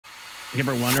You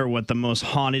ever wonder what the most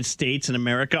haunted states in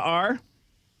America are?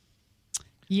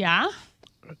 Yeah.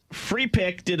 Free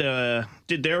Pick did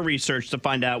their research to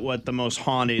find out what the most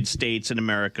haunted states in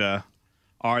America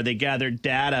are. They gathered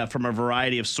data from a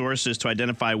variety of sources to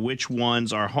identify which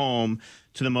ones are home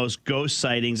to the most ghost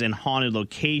sightings and haunted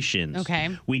locations.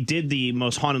 Okay. We did the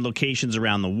most haunted locations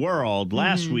around the world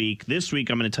last week. This week,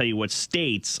 I'm going to tell you what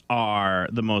states are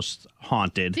the most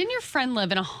haunted. Didn't your friend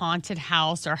live in a haunted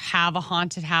house or have a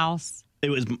haunted house? It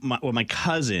was my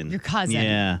cousin. Your cousin.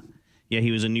 Yeah. Yeah,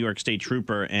 he was a New York State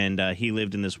trooper, and he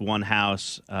lived in this one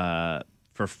house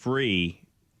for free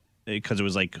because it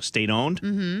was like state-owned,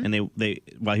 and they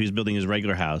while he was building his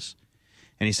regular house.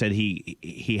 And he said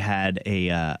he had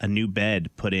a new bed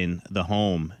put in the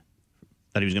home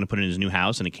that he was going to put in his new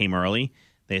house, and it came early.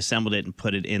 They assembled it and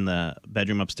put it in the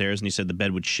bedroom upstairs, and he said the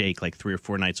bed would shake like 3 or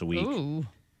 4 nights a week. Ooh.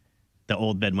 The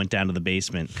old bed went down to the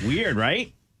basement. Weird,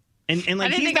 right? And like I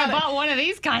didn't think I bought one of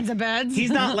these kinds of beds.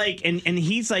 He's not like, and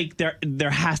he's like, there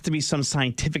has to be some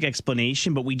scientific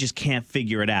explanation, but we just can't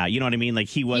figure it out. You know what I mean? Like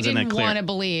he wasn't didn't want to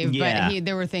believe, but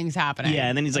there were things happening. Yeah,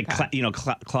 and then he's like,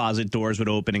 closet doors would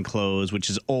open and close, which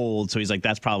is old. So he's like,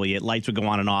 that's probably it. Lights would go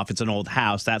on and off. It's an old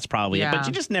house. That's probably it. But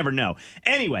you just never know.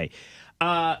 Anyway,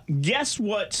 guess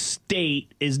what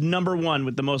state is number one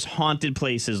with the most haunted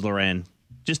places, Loren?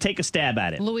 Just take a stab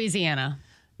at it. Louisiana.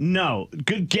 No.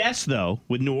 Good guess, though.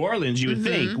 With New Orleans, you would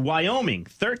think. Wyoming,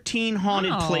 13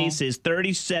 haunted places,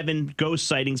 37 ghost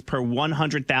sightings per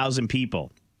 100,000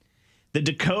 people. The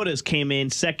Dakotas came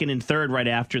in second and third right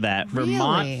after that. Really?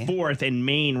 Vermont, fourth, and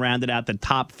Maine rounded out the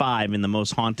top 5 in the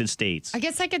most haunted states. I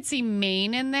guess I could see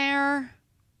Maine in there.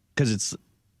 Because it's,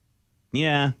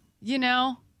 yeah. You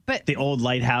know? But the old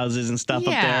lighthouses and stuff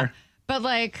up there. But,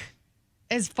 like,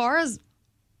 as far as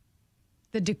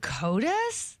the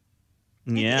Dakotas?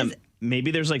 Yeah,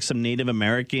 maybe there's like some Native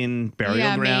American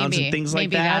burial grounds and things like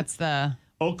that. Maybe that's the...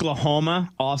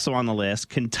 Oklahoma, also on the list.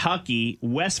 Kentucky,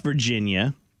 West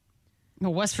Virginia.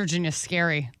 Well, West Virginia's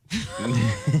scary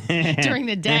during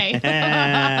the day.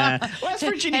 West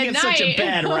Virginia gets such a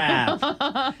bad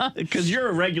rap. Because you're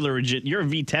a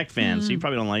VTech fan, so you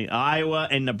probably don't like Iowa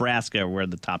and Nebraska were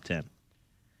the top 10.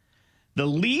 The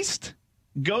least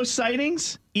ghost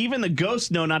sightings, even the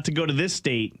ghosts know not to go to this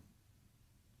state.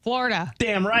 Florida.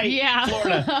 Damn right. Yeah.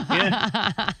 Florida.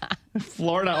 Yeah.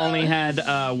 Florida only had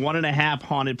 1.5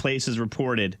 haunted places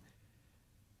reported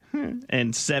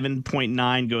and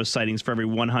 7.9 ghost sightings for every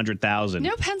 100,000.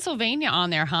 No Pennsylvania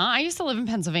on there, huh? I used to live in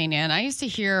Pennsylvania, and I used to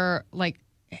hear, like,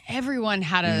 everyone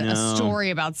had a story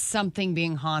about something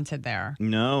being haunted there.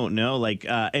 No. Like,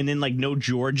 and then, like, no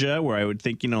Georgia, where I would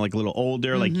think, like, a little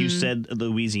older. Like you said,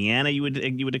 Louisiana, you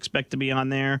would expect to be on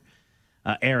there.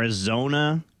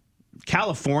 Arizona.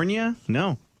 California?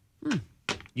 No.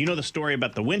 You know the story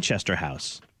about the Winchester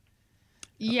House.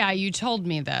 Yeah, you told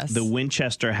me this. The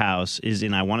Winchester House is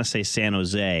in, I want to say, San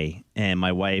Jose. And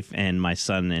my wife and my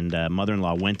son and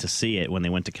mother-in-law went to see it when they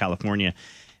went to California.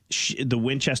 The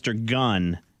Winchester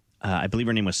gun, I believe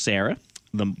her name was Sarah,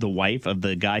 the wife of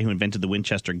the guy who invented the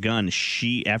Winchester gun.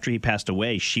 After he passed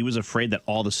away, she was afraid that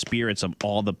all the spirits of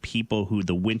all the people who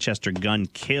the Winchester gun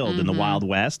killed in the Wild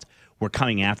West were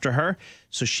coming after her.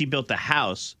 So she built a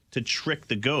house to trick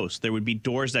the ghosts. There would be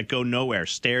doors that go nowhere,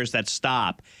 stairs that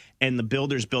stop. And the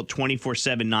builders built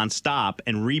 24/7 nonstop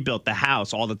and rebuilt the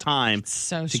house all the time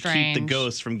to keep the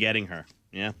ghosts from getting her.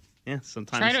 Yeah. Yeah,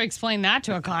 sometimes. Try to explain that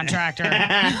to a contractor.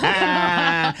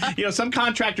 Some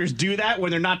contractors do that when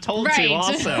they're not told to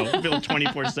also. Build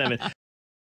 24/7.